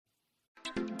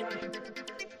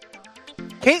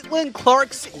Caitlin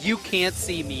Clark's You Can't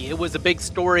See Me. It was a big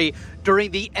story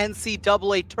during the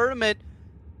NCAA tournament,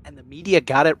 and the media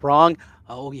got it wrong.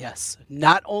 Oh, yes.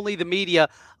 Not only the media,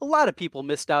 a lot of people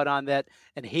missed out on that,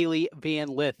 and Haley Van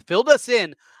Lith filled us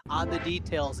in on the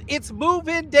details. It's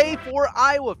move-in day for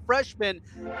Iowa freshmen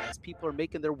as people are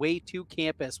making their way to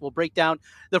campus. We'll break down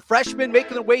the freshmen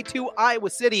making their way to Iowa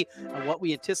City and what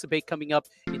we anticipate coming up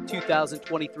in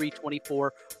 2023-24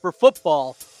 for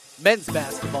football, men's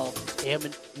basketball,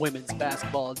 and women's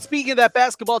basketball. And speaking of that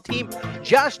basketball team,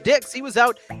 Josh Dix, he was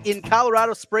out in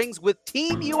Colorado Springs with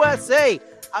Team USA.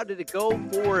 How did it go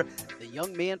for the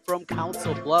young man from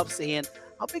Council Bluffs, and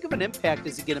how big of an impact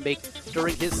is he going to make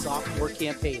during his sophomore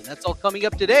campaign? That's all coming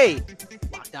up today.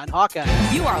 Locked On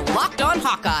Hawkeyes. You are Locked On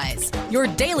Hawkeyes, your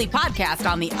daily podcast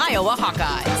on the Iowa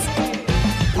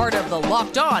Hawkeyes. Part of the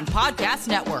Locked On Podcast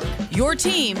Network, your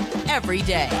team every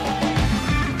day.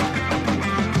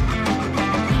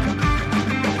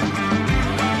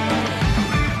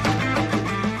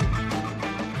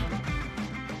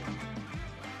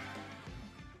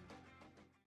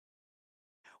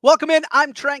 Welcome in.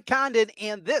 I'm Trent Condon,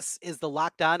 and this is the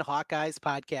Locked On Hawkeyes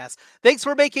podcast. Thanks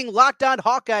for making Locked On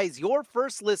Hawkeyes your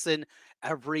first listen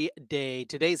every day.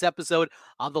 Today's episode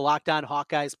on the Locked On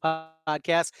Hawkeyes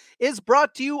podcast is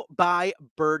brought to you by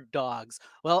Bird Dogs.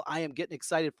 Well, I am getting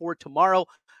excited for tomorrow.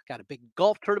 Got a big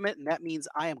golf tournament, and that means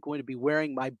I am going to be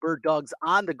wearing my Bird Dogs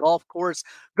on the golf course.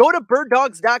 Go to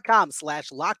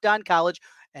birddogs.com/LockedOnCollege,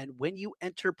 and when you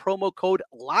enter promo code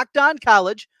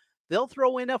LockedOnCollege, they'll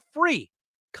throw in a free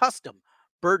custom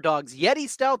Bird Dogs Yeti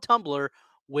style tumbler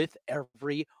with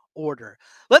every order.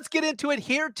 Let's get into it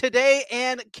here today,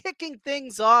 and kicking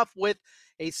things off with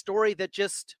a story that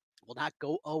just will not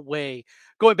go away.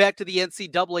 Going back to the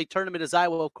NCAA tournament, as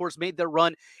Iowa, of course, made their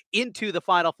run into the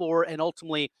Final Four and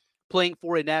ultimately playing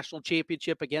for a national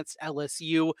championship against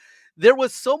LSU. There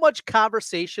was so much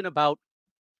conversation about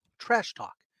trash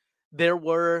talk. There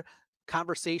were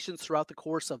conversations throughout the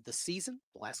course of the season,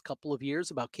 the last couple of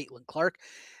years, about Caitlin Clark.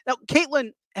 Now,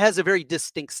 Caitlin has a very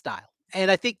distinct style,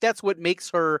 and I think that's what makes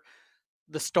her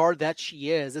the star that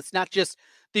she is. It's not just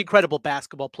the incredible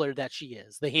basketball player that she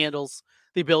is, the handles,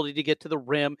 the ability to get to the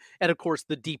rim, and of course,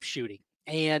 the deep shooting.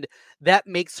 And that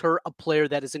makes her a player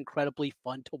that is incredibly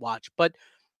fun to watch. But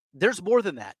there's more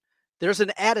than that. There's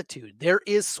an attitude. There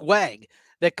is swag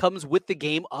that comes with the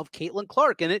game of Caitlin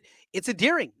Clark, and it's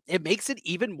endearing. It makes it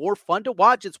even more fun to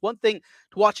watch. It's one thing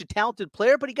to watch a talented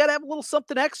player, but you got to have a little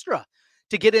something extra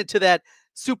to get into that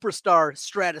superstar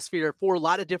stratosphere for a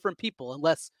lot of different people,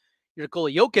 unless you're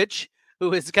Nikola Jokic,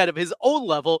 who is kind of his own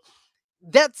level.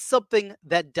 That's something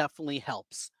that definitely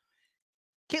helps.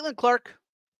 Caitlin Clark,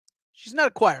 she's not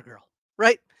a choir girl,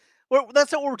 right?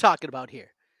 That's not what we're talking about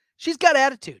here. She's got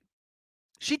attitude.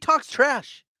 She talks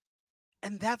trash,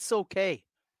 and that's okay.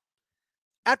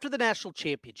 After the national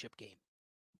championship game,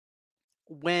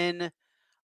 when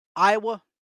Iowa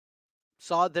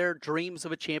saw their dreams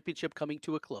of a championship coming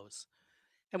to a close,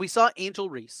 and we saw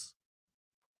Angel Reese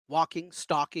walking,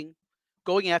 stalking,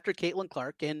 going after Caitlin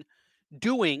Clark, and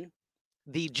doing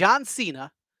the John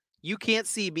Cena, "You can't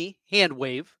see me" hand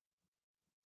wave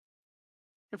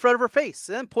in front of her face,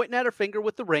 and then pointing at her finger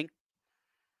with the ring.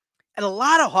 And a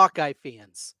lot of Hawkeye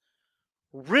fans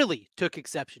really took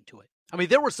exception to it. I mean,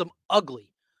 there were some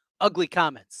ugly, ugly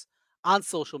comments on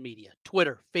social media,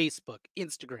 Twitter, Facebook,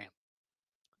 Instagram.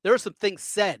 There were some things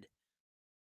said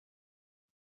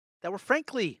that were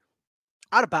frankly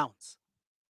out of bounds.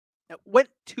 It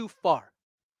went too far.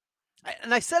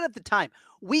 And I said at the time,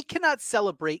 we cannot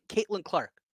celebrate Caitlin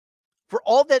Clark for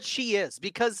all that she is,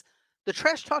 because the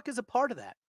trash talk is a part of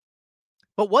that.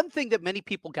 But one thing that many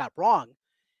people got wrong,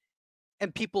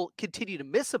 and people continue to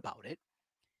miss about it,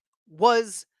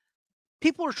 was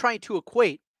people were trying to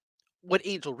equate what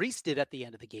Angel Reese did at the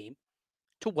end of the game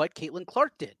to what Caitlin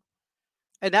Clark did.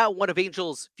 And now one of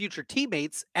Angel's future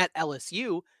teammates at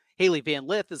LSU, Haley Van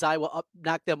Lith, as Iowa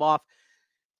knocked them off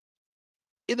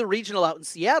in the regional out in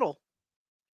Seattle,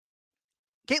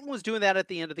 Caitlin was doing that at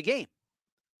the end of the game.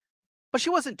 But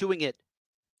she wasn't doing it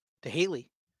to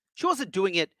Haley. She wasn't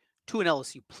doing it to an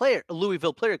LSU player, a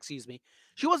Louisville player, excuse me.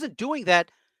 She wasn't doing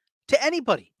that to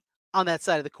anybody on that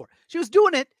side of the court. She was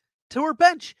doing it to her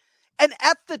bench. And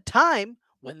at the time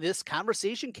when this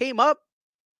conversation came up,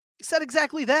 he said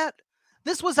exactly that.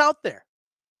 This was out there.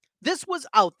 This was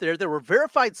out there. There were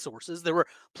verified sources. There were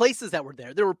places that were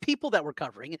there. There were people that were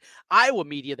covering it, Iowa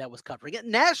media that was covering it,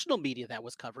 national media that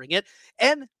was covering it,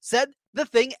 and said the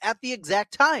thing at the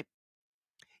exact time.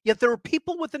 Yet there were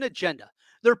people with an agenda.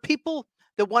 There are people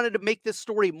that wanted to make this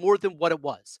story more than what it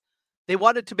was. They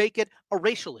wanted to make it a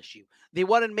racial issue. They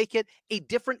wanted to make it a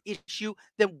different issue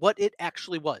than what it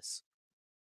actually was.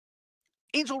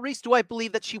 Angel Reese, do I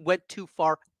believe that she went too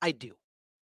far? I do.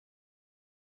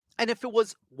 And if it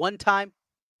was one time,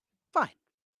 fine.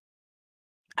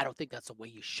 I don't think that's the way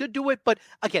you should do it. But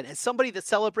again, as somebody that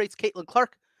celebrates Caitlin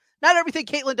Clark, not everything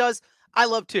Caitlin does, I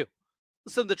love too.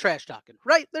 Some of the trash talking,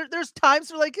 right? There's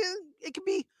times where it can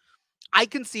be, I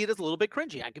can see it as a little bit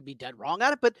cringy. I could be dead wrong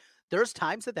on it, but there's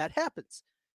times that happens.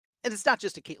 And it's not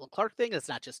just a Caitlin Clark thing. It's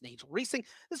not just an Angel Reese thing.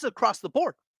 This is across the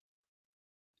board.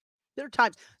 There are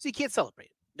times, so you can't celebrate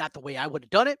it. Not the way I would have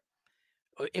done it.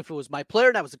 If it was my player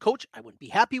and I was a coach, I wouldn't be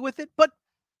happy with it, but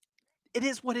it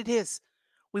is what it is.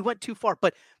 We went too far,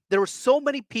 but there were so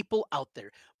many people out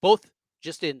there, both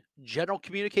just in general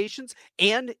communications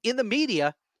and in the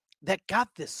media, that got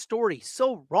this story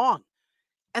so wrong.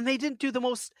 And they didn't do the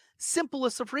most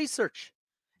simplest of research.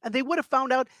 And they would have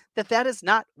found out that that is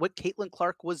not what Caitlin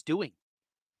Clark was doing.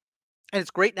 And it's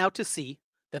great now to see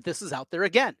that this is out there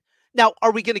again. Now,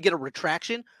 are we going to get a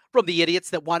retraction from the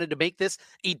idiots that wanted to make this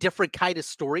a different kind of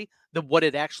story than what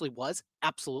it actually was?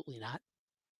 Absolutely not.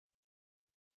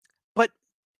 But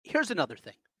here's another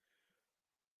thing.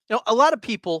 A lot of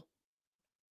people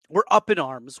were up in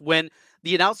arms when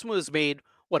the announcement was made,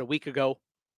 a week ago,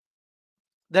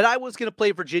 that I was going to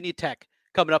play Virginia Tech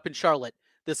coming up in Charlotte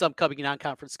this upcoming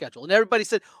non-conference schedule. And everybody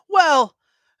said, well,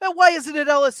 why isn't it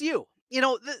LSU?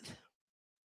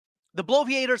 The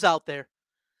bloviators out there,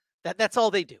 that's all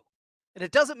they do. And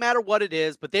it doesn't matter what it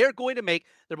is, but they're going to make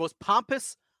their most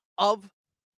pompous of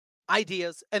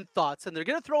ideas and thoughts, and they're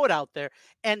going to throw it out there.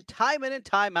 And time in and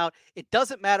time out, it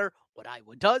doesn't matter what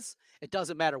Iowa does. It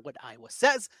doesn't matter what Iowa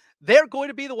says. They're going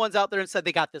to be the ones out there and said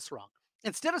they got this wrong.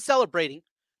 Instead of celebrating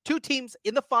two teams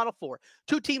in the Final Four,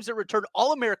 two teams that returned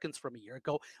All-Americans from a year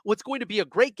ago, what's going to be a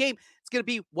great game, it's going to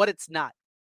be what it's not.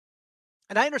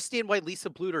 And I understand why Lisa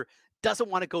Bluder doesn't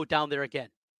want to go down there again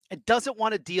and doesn't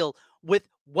want to deal with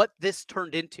what this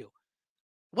turned into.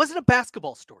 It wasn't a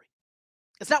basketball story.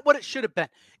 It's not what it should have been.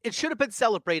 It should have been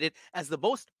celebrated as the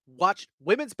most watched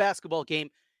women's basketball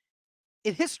game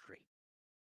in history.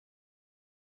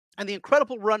 And the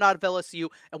incredible run out of LSU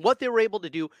and what they were able to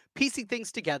do, piecing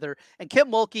things together, and Kim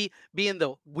Mulkey being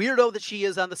the weirdo that she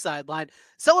is on the sideline.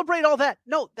 Celebrate all that.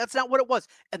 No, that's not what it was.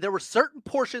 And there were certain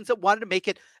portions that wanted to make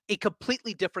it a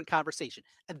completely different conversation.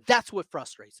 And that's what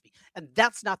frustrates me. And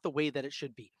that's not the way that it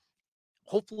should be.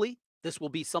 Hopefully, this will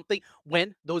be something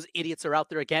when those idiots are out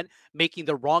there again, making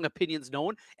their wrong opinions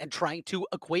known and trying to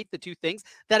equate the two things,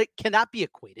 that it cannot be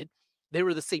equated. They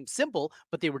were the same symbol,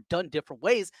 but they were done different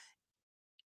ways.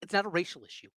 It's not a racial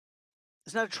issue.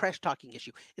 It's not a trash talking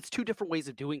issue. It's two different ways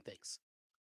of doing things.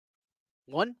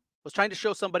 One was trying to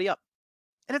show somebody up,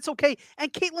 and it's okay.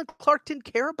 And Caitlin Clark didn't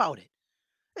care about it.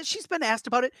 And she's been asked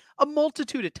about it a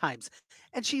multitude of times,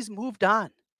 and she's moved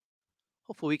on.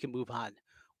 Hopefully we can move on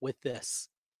with this.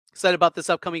 Excited about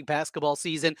this upcoming basketball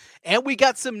season, and we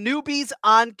got some newbies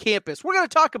on campus. We're going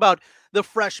to talk about the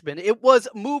freshmen. It was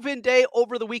move-in day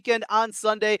over the weekend on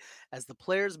Sunday as the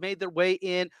players made their way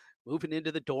in, moving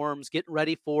into the dorms, getting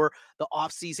ready for the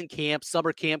off-season camp,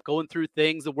 summer camp, going through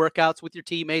things, the workouts with your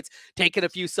teammates, taking a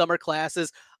few summer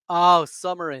classes. Oh,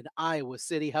 summer in Iowa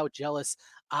City, how jealous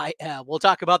I am. We'll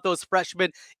talk about those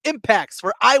freshman impacts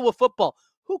for Iowa football.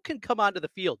 Who can come onto the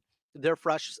field their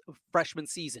freshman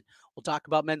season? We'll talk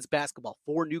about men's basketball,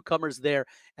 4 newcomers there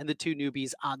and the 2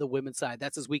 newbies on the women's side.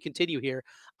 That's as we continue here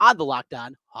on the Locked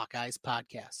On Hawkeyes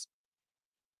podcast.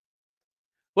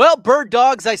 Well, Bird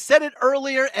Dogs, I said it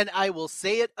earlier and I will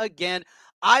say it again.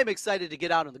 I'm excited to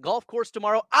get out on the golf course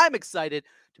tomorrow. I'm excited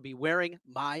to be wearing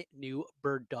my new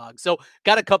Bird Dog. So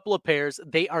got a couple of pairs.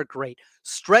 They are great.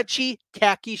 Stretchy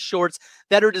khaki shorts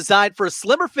that are designed for a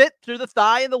slimmer fit through the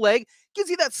thigh and the leg. Gives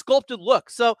you that sculpted look.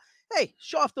 So, hey,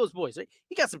 show off those boys. Right?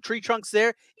 You got some tree trunks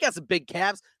there. You got some big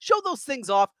calves. Show those things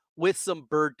off with some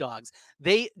Bird Dogs.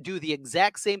 They do the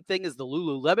exact same thing as the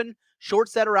Lululemon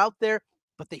shorts that are out there,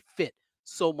 but they fit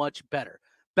so much better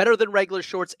than regular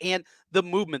shorts, and the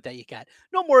movement that you got.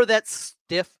 No more of that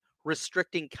stiff,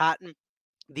 restricting cotton.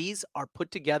 These are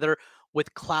put together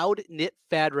with cloud knit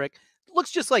fabric.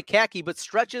 Looks just like khaki, but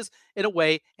stretches in a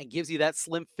way and gives you that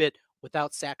slim fit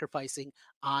without sacrificing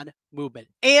on movement.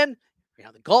 And you're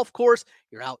on the golf course,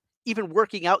 you're out even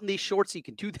working out in these shorts, so you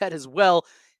can do that as well.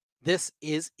 This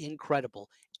is incredible.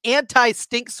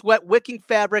 Anti-stink sweat wicking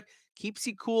fabric, keeps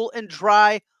you cool and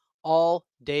dry all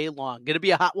day long. Going to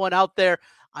be a hot one out there.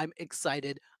 I'm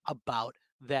excited about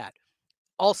that.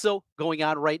 Also going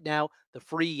on right now, the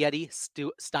free Yeti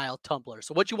style tumbler.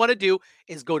 So what you want to do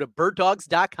is go to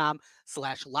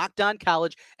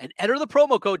birddogs.com/LockedOnCollege and enter the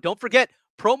promo code. Don't forget,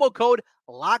 Promo code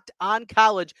Locked On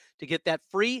College to get that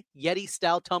free Yeti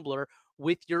style tumbler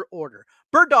with your order.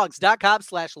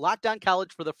 Birddogs.com/Locked On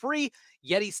College for the free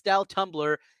Yeti style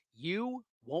tumbler. You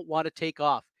won't want to take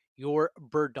off your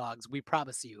Bird Dogs. We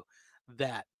promise you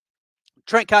that.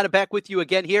 Trent Conner back with you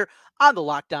again here on the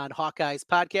Locked On Hawkeyes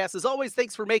podcast. As always,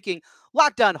 thanks for making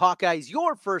Locked On Hawkeyes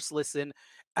your first listen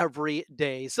every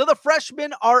day. So the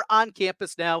freshmen are on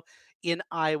campus now in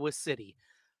Iowa City.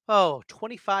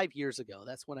 25 years ago.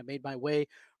 That's when I made my way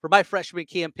for my freshman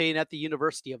campaign at the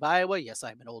University of Iowa. Yes,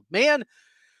 I'm an old man.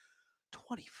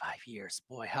 25 years.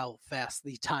 Boy, how fast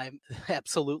the time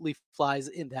absolutely flies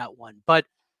in that one. But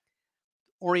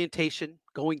orientation,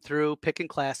 going through, picking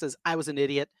classes. I was an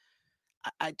idiot.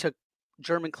 I took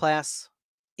German class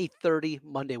 8:30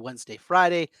 Monday, Wednesday,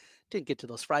 Friday. Didn't get to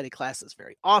those Friday classes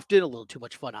very often. A little too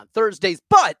much fun on Thursdays.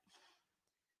 But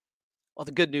well,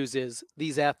 the good news is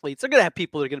these athletes are going to have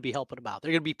people that are going to be helping them out.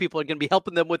 They're going to be people that are going to be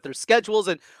helping them with their schedules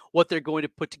and what they're going to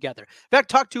put together. In fact,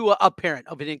 talked to a parent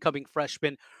of an incoming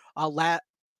freshman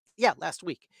last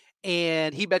week.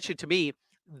 And he mentioned to me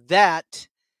that,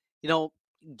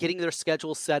 getting their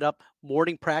schedule set up,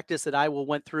 morning practice that Iowa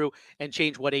went through and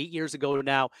changed 8 years ago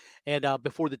now. And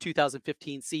before the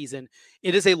 2015 season,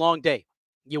 it is a long day.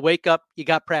 You wake up, you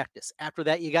got practice. After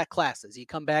that, you got classes. You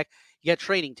come back, you got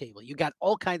training table. You got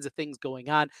all kinds of things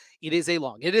going on. It is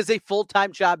a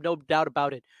full-time job, no doubt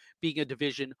about it, being a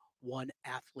Division I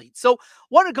athlete. So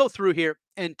want to go through here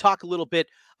and talk a little bit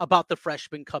about the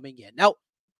freshmen coming in. Now,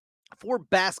 for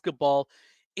basketball,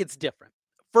 it's different.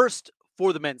 First,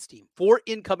 for the men's team, for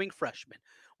incoming freshmen.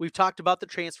 We've talked about the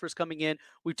transfers coming in.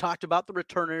 We've talked about the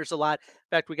returners a lot. In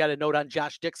fact, we got a note on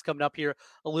Josh Dix coming up here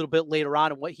a little bit later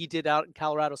on and what he did out in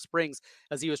Colorado Springs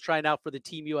as he was trying out for the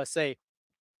Team USA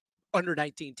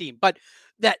under-19 team. But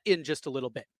that in just a little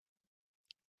bit.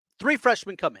 3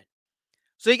 freshmen come in.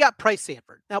 So you got Pryce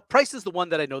Sandfort. Now, Pryce is the one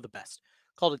that I know the best.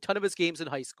 Called a ton of his games in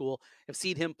high school. I've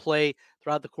seen him play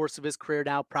throughout the course of his career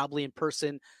now, probably in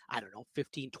person,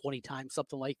 15, 20 times,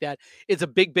 something like that. It's a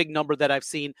big, big number that I've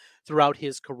seen throughout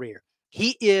his career.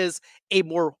 He is a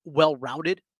more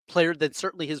well-rounded player than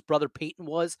certainly his brother Peyton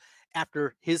was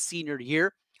after his senior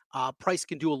year. Pryce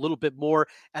can do a little bit more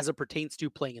as it pertains to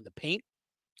playing in the paint.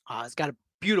 He's got a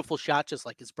beautiful shot, just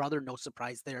like his brother. No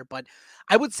surprise there. But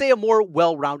I would say a more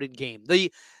well-rounded game.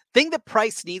 The thing that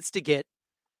Pryce needs to get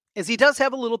is he does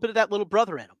have a little bit of that little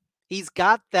brother in him. He's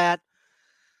got that,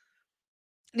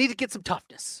 need to get some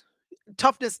toughness.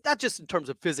 Toughness, not just in terms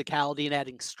of physicality and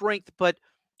adding strength, but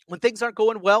when things aren't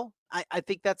going well, I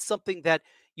think that's something that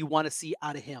you want to see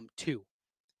out of him too.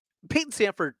 Peyton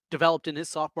Sandfort developed in his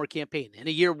sophomore campaign in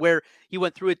a year where he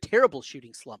went through a terrible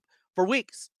shooting slump for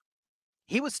weeks.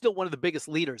 He was still one of the biggest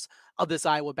leaders of this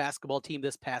Iowa basketball team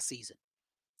this past season.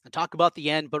 And talk about the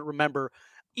end, but remember,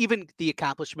 even the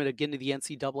accomplishment of getting to the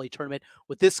NCAA tournament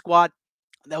with this squad,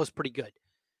 that was pretty good.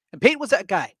 And Peyton was that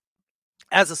guy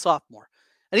as a sophomore.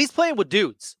 And he's playing with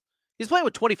dudes. He's playing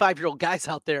with 25-year-old guys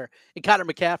out there and Connor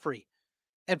McCaffrey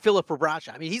and Philip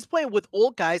Rebraca. I mean, he's playing with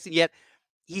old guys, and yet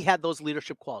he had those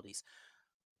leadership qualities.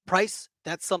 Pryce,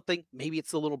 that's something, maybe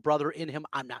it's the little brother in him.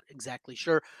 I'm not exactly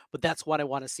sure, but that's what I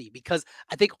want to see because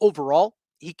I think overall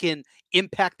he can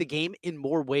impact the game in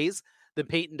more ways than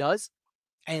Peyton does.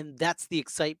 And that's the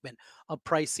excitement of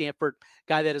Pryce Sandfort,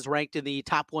 guy that is ranked in the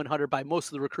top 100 by most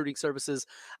of the recruiting services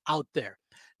out there.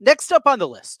 Next up on the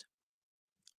list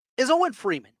is Owen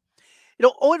Freeman.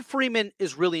 Owen Freeman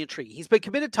is really intriguing. He's been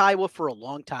committed to Iowa for a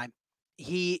long time.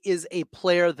 He is a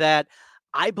player that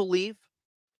I believe,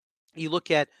 you look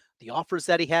at the offers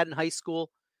that he had in high school,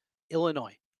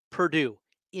 Illinois, Purdue,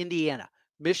 Indiana,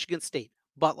 Michigan State,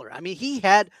 Butler. I mean, he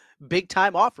had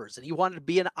big-time offers, and he wanted to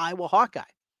be an Iowa Hawkeye.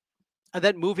 And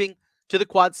then moving to the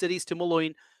Quad Cities to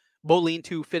Moline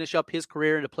to finish up his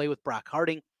career and to play with Brock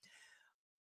Harding.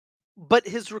 But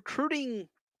his recruiting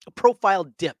profile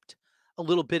dipped a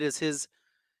little bit as his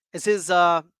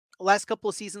last couple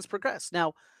of seasons progressed.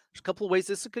 Now, there's a couple of ways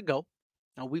this could go.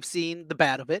 Now, we've seen the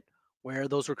bad of it, where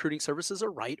those recruiting services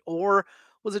are right. Or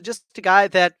was it just a guy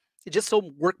that is just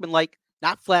so workmanlike,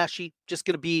 not flashy, just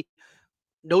going to be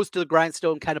nose to the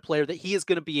grindstone kind of player that he is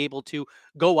going to be able to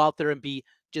go out there and be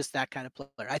just that kind of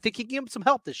player. I think he can give them some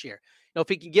help this year. If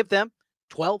he can give them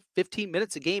 12, 15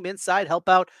 minutes a game inside, help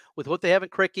out with what they have in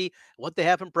Cricky, what they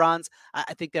have in Bronze,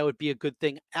 I think that would be a good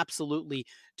thing, absolutely,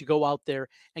 to go out there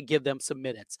and give them some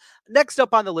minutes. Next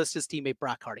up on the list is teammate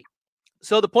Brock Harding.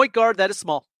 So the point guard, that is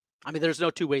small. I mean, there's no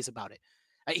two ways about it.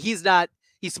 He's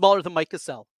smaller than Mike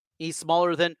Cassell. He's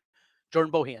smaller than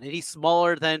Jordan Bohannon, and he's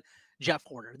smaller than Jeff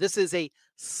Horner. This is a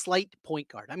slight point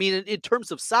guard. I mean, in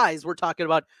terms of size, we're talking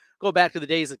about go back to the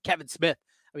days of Kevin Smith.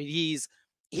 I mean, he's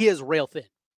he is rail thin.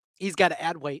 He's got to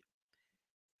add weight,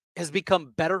 has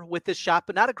become better with this shot,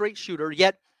 but not a great shooter,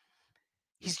 yet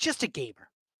he's just a gamer.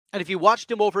 And if you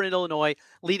watched him over in Illinois,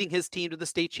 leading his team to the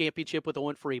state championship with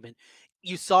Owen Freeman,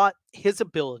 you saw his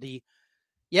ability.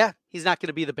 Yeah, he's not going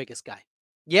to be the biggest guy.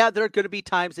 Yeah, there are going to be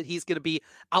times that he's going to be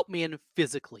outmanned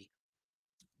physically.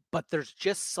 But there's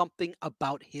just something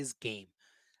about his game,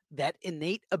 that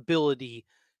innate ability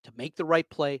to make the right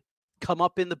play, come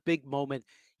up in the big moment.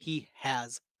 He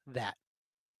has that.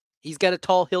 He's got a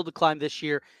tall hill to climb this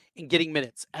year in getting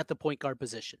minutes at the point guard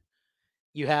position.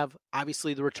 You have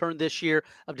obviously the return this year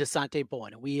of Desante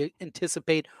Bowen, and we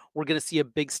anticipate we're going to see a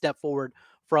big step forward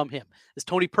from him. Is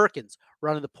Tony Perkins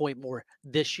running the point more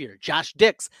this year? Josh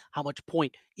Dix, how much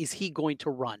point is he going to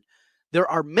run? There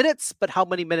are minutes, but how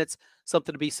many minutes?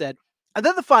 Something to be said. And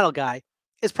then the final guy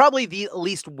is probably the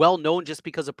least well-known just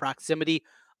because of proximity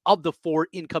of the 4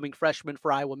 incoming freshmen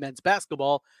for Iowa men's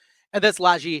basketball, and that's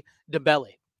Ladji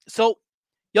Dembele. So,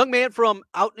 young man from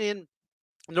out in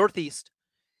Northeast,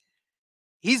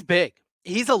 he's big.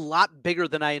 He's a lot bigger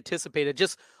than I anticipated.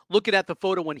 Just looking at the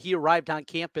photo when he arrived on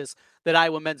campus that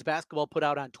Iowa men's basketball put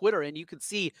out on Twitter, and you can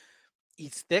see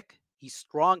he's thick, he's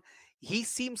strong. He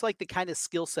seems like the kind of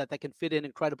skill set that can fit in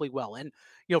incredibly well. And,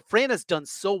 Fran has done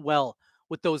so well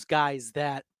with those guys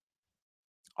that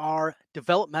are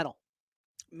developmental.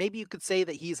 Maybe you could say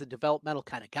that he's a developmental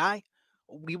kind of guy.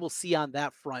 We will see on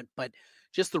that front, but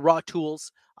just the raw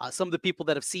tools, some of the people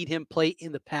that have seen him play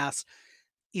in the past,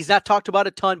 he's not talked about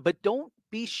a ton, but don't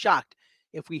be shocked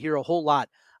if we hear a whole lot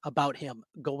about him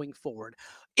going forward.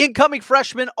 Incoming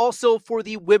freshmen also for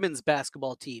the women's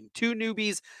basketball team. 2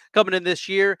 newbies coming in this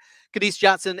year. Kenise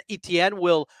Johnson-Etienne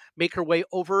will make her way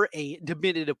over, a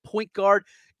diminutive point guard,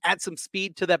 add some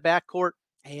speed to that backcourt,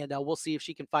 and we'll see if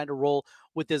she can find a role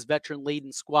with this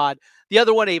veteran-laden squad. The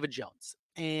other one, Ava Jones.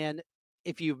 And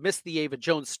if you've missed the Ava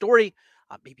Jones story,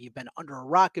 maybe you've been under a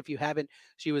rock. If you haven't,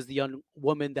 she was the young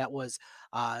woman that was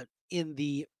in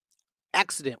the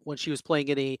accident when she was playing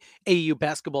in a AAU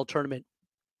basketball tournament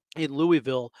in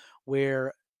Louisville,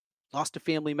 where lost a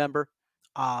family member,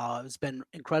 has been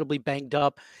incredibly banged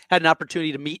up. Had an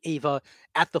opportunity to meet Ava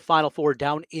at the Final Four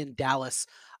down in Dallas.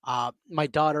 My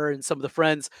daughter and some of the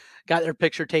friends got their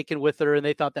picture taken with her, and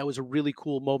they thought that was a really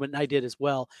cool moment, and I did as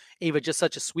well. Ava, just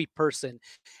such a sweet person,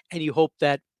 and you hope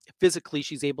that physically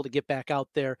she's able to get back out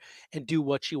there and do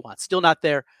what she wants. Still not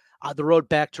there. The road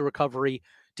back to recovery,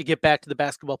 to get back to the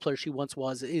basketball player she once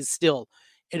was, is still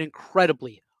an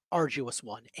incredibly arduous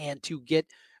one. And to get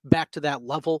back to that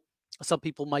level, some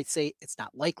people might say it's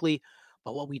not likely,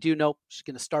 but what we do know, she's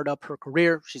going to start up her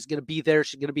career. She's going to be there.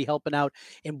 She's going to be helping out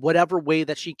in whatever way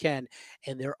that she can.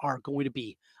 And there are going to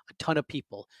be a ton of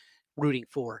people rooting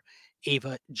for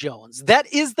Ava Jones.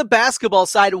 That is the basketball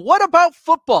side. What about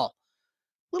football?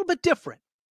 A little bit different.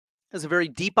 There's a very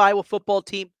deep Iowa football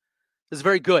team. There's a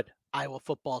very good Iowa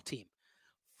football team.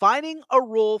 Finding a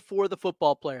role for the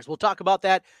football players. We'll talk about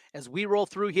that as we roll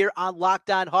through here on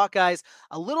Locked On Hawkeyes.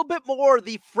 A little bit more.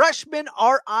 The freshmen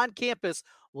are on campus.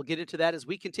 We'll get into that as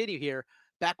we continue here.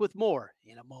 Back with more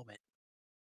in a moment.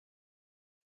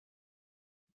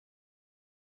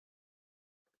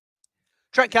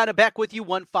 Trent Condon back with you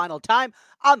one final time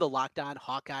on the Locked On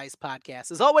Hawkeyes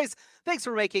podcast. As always, thanks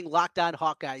for making Locked On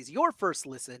Hawkeyes your first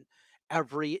listen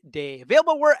every day.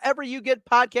 Available wherever you get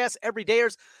podcasts every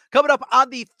dayers. Coming up on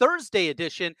the Thursday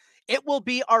edition, it will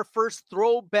be our first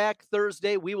Throwback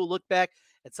Thursday. We will look back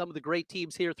at some of the great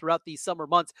teams here throughout these summer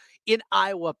months in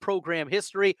Iowa program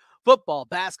history. Football,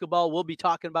 basketball, we'll be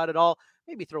talking about it all.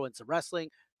 Maybe throw in some wrestling.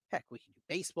 Heck, we can do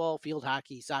baseball, field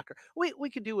hockey, soccer. We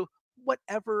can do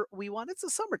whatever we want. It's the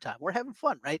summertime. We're having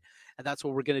fun, right? And that's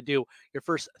what we're going to do. Your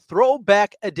first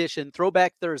throwback edition,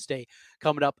 Throwback Thursday,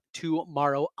 coming up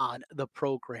tomorrow on the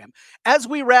program. As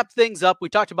we wrap things up, we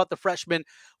talked about the freshmen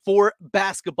for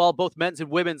basketball, both men's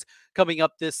and women's, coming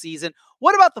up this season.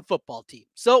 What about the football team?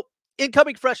 So,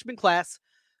 incoming freshman class,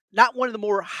 not one of the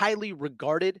more highly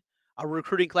regarded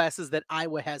recruiting classes that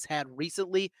Iowa has had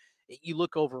recently. You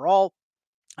look overall,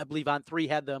 I believe On3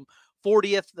 had them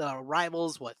 40th,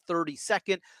 rivals,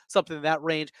 32nd, something in that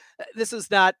range. This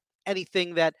is not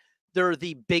anything that they're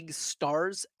the big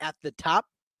stars at the top.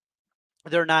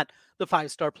 They're not the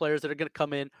 5-star players that are going to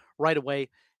come in right away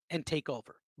and take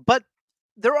over. But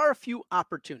there are a few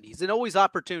opportunities, and always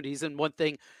opportunities. And one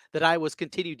thing that I was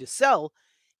continued to sell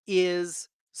is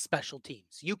special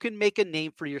teams. You can make a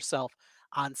name for yourself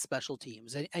on special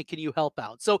teams, and can you help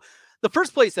out? So the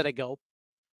first place that I go,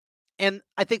 and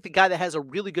I think the guy that has a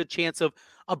really good chance of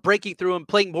breaking through and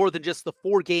playing more than just the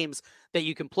 4 games that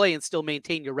you can play and still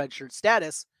maintain your redshirt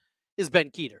status is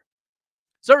Ben Keeter.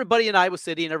 So everybody in Iowa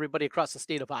City and everybody across the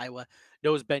state of Iowa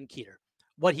knows Ben Keeter.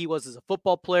 What he was as a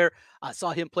football player. I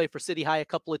saw him play for City High a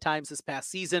couple of times this past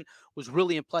season, was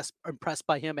really impressed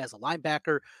by him as a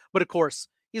linebacker. But of course,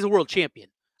 he's a world champion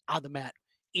on the mat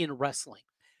in wrestling.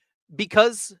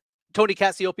 Because Tony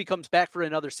Cassiope comes back for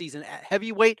another season at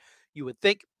heavyweight, you would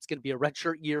think it's going to be a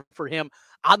redshirt year for him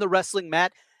on the wrestling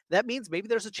mat. That means maybe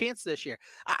there's a chance this year.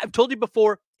 I've told you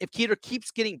before, if Keeter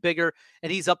keeps getting bigger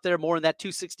and he's up there more in that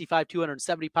 265,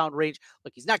 270-pound range,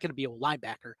 look, he's not going to be a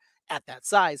linebacker at that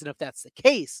size. And if that's the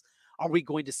case, are we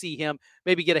going to see him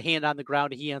maybe get a hand on the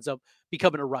ground and he ends up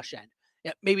becoming a rush end?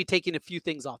 Yeah, maybe taking a few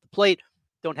things off the plate.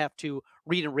 Don't have to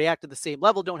read and react at the same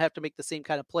level. Don't have to make the same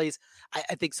kind of plays.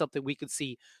 I think something we could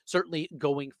see certainly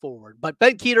going forward. But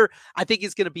Ben Keeter, I think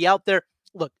he's going to be out there.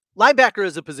 Look, linebacker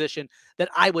is a position that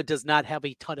Iowa does not have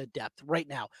a ton of depth right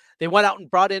now. They went out and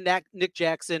brought in Nick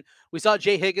Jackson. We saw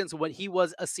Jay Higgins when he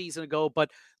was a season ago,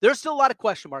 but there's still a lot of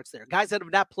question marks there. Guys that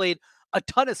have not played a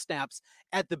ton of snaps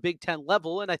at the Big Ten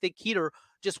level. And I think Keeter,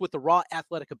 just with the raw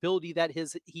athletic ability that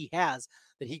he has,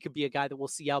 that he could be a guy that we'll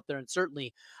see out there and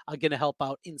certainly going to help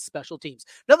out in special teams.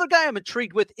 Another guy I'm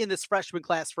intrigued with in this freshman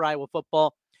class for Iowa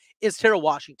football is Terrell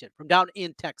Washington from down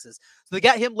in Texas. So they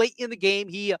got him late in the game.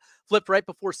 He flipped right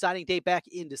before signing day back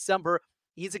in December.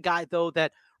 He's a guy, though,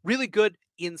 that really good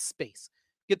in space.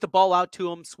 Get the ball out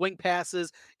to him, swing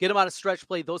passes, get him out of stretch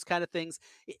play, those kind of things.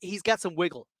 He's got some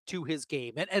wiggle to his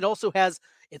game and also has,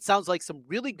 it sounds like, some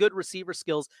really good receiver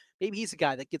skills. Maybe he's a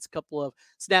guy that gets a couple of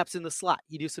snaps in the slot.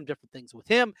 You do some different things with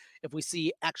him. If we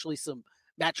see actually some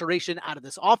maturation out of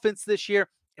this offense this year,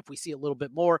 if we see a little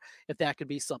bit more, if that could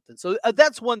be something. So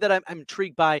that's one that I'm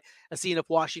intrigued by, seeing if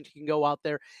Washington can go out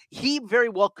there. He very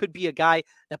well could be a guy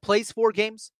that plays 4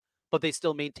 games, but they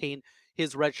still maintain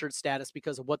his redshirt status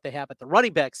because of what they have at the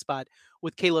running back spot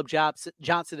with Caleb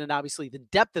Johnson and obviously the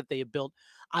depth that they have built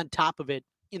on top of it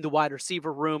in the wide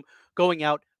receiver room, going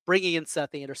out, bringing in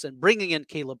Seth Anderson, bringing in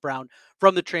Caleb Brown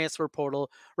from the transfer portal.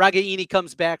 Ragaini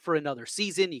comes back for another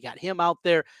season. You got him out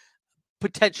there.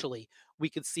 Potentially, we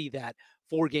could see that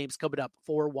 4 games coming up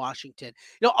for Washington.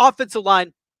 Offensive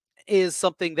line is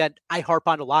something that I harp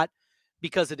on a lot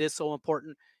because it is so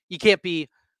important. You can't be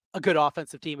a good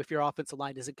offensive team if your offensive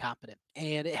line isn't competent,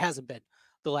 and it hasn't been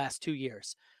the last 2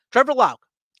 years. Trevor Lauk,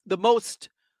 the most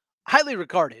highly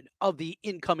regarded of the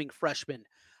incoming freshmen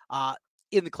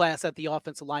in the class at the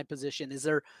offensive line position. Is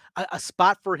there a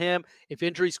spot for him if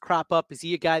injuries crop up? Is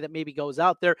he a guy that maybe goes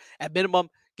out there at minimum,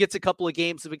 gets a couple of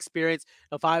games of experience?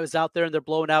 If I was out there and they're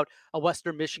blowing out a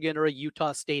Western Michigan or a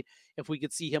Utah State, if we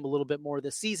could see him a little bit more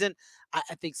this season,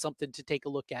 I think something to take a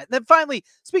look at. And then finally,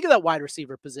 speaking of that wide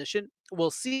receiver position,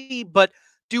 we'll see, but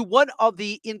do one of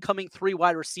the incoming 3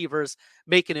 wide receivers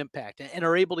make an impact and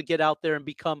are able to get out there and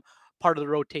become part of the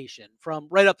rotation? From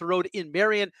right up the road in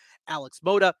Marion, Alex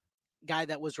Moda, guy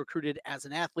that was recruited as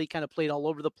an athlete, kind of played all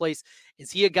over the place. Is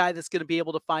he a guy that's going to be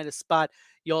able to find a spot?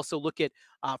 You also look at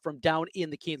from down in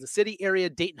the Kansas City area,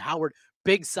 Dayton Howard,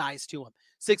 big size to him,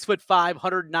 6'5",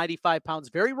 195 pounds,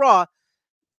 very raw. I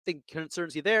think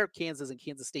concerns you there. Kansas and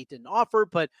Kansas State didn't offer,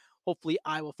 but hopefully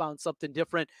Iowa found something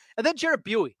different. And then Jarrett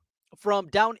Buey from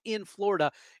down in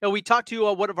Florida. We talked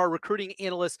to one of our recruiting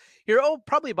analysts here,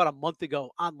 probably about a month ago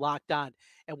on Locked On.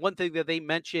 And one thing that they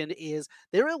mentioned is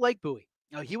they really like Buey.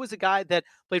 He was a guy that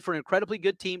played for an incredibly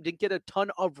good team, didn't get a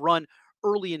ton of run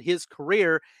early in his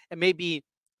career, and maybe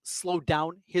slowed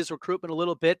down his recruitment a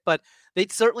little bit, but they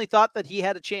certainly thought that he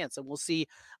had a chance, and we'll see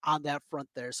on that front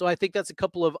there. So I think that's a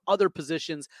couple of other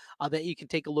positions that you can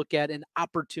take a look at and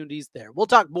opportunities there. We'll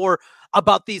talk more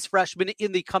about these freshmen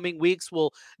in the coming weeks.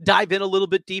 We'll dive in a little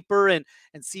bit deeper and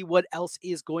see what else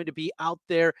is going to be out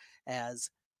there as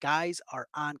guys are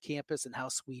on campus and how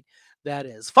sweet that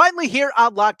is. Finally, here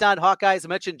on Locked On Hawkeyes, I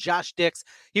mentioned Josh Dix.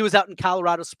 He was out in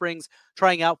Colorado Springs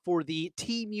trying out for the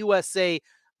Team USA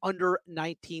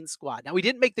under-19 squad. Now, he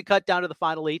didn't make the cut down to the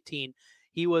final 18.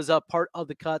 He was a part of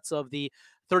the cuts of the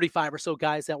 35 or so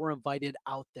guys that were invited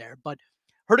out there, but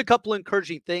heard a couple of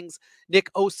encouraging things.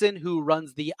 Nick Osen, who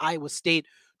runs the Iowa State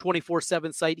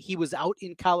 24/7 site, he was out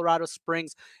in Colorado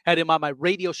Springs, had him on my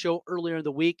radio show earlier in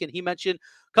the week, and he mentioned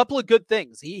a couple of good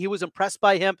things. He was impressed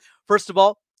by him. First of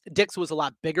all, Dix was a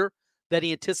lot bigger than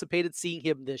he anticipated seeing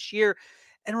him this year.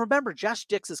 And remember, Josh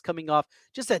Dix is coming off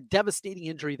just a devastating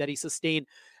injury that he sustained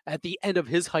at the end of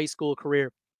his high school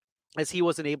career, as he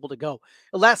wasn't able to go.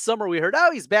 Last summer, we heard,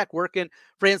 he's back working.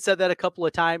 Fran said that a couple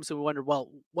of times, and we wondered,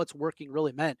 well, what's working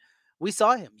really meant. We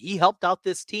saw him. He helped out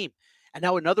this team. And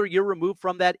now another year removed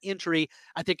from that injury,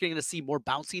 I think you're going to see more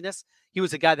bounciness. He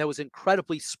was a guy that was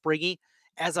incredibly springy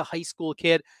as a high school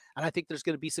kid, and I think there's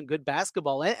going to be some good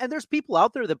basketball. And there's people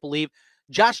out there that believe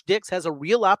Josh Dix has a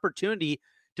real opportunity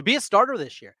to be a starter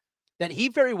this year, then he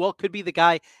very well could be the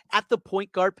guy at the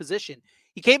point guard position.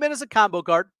 He came in as a combo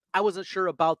guard. I wasn't sure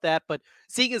about that, but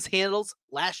seeing his handles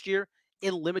last year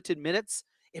in limited minutes,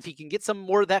 if he can get some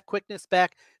more of that quickness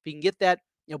back, if he can get that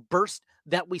burst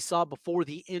that we saw before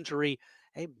the injury,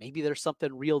 hey, maybe there's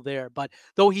something real there. But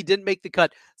though he didn't make the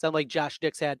cut, sounded like Josh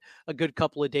Dix had a good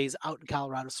couple of days out in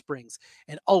Colorado Springs,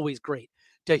 and always great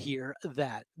to hear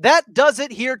that. That does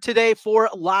it here today for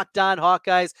Locked On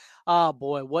Hawkeyes. Oh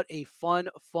boy, what a fun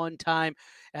time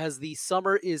as the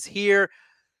summer is here.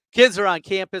 Kids are on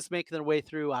campus making their way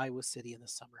through Iowa City in the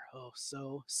summer. Oh,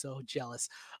 so jealous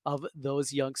of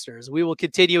those youngsters. We will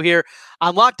continue here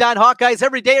on Locked On Hawkeyes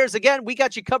every day. Again, we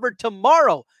got you covered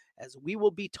tomorrow as we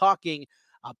will be talking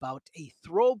about a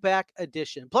throwback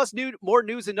edition. Plus, more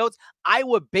news and notes.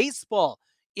 Iowa baseball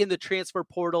in the transfer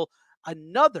portal.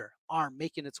 Another arm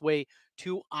making its way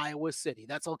to Iowa City.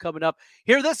 That's all coming up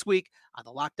here this week on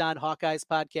the Locked On Hawkeyes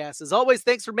podcast. As always,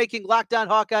 thanks for making Locked On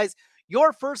Hawkeyes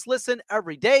your first listen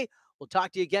every day. We'll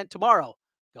talk to you again tomorrow.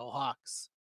 Go Hawks.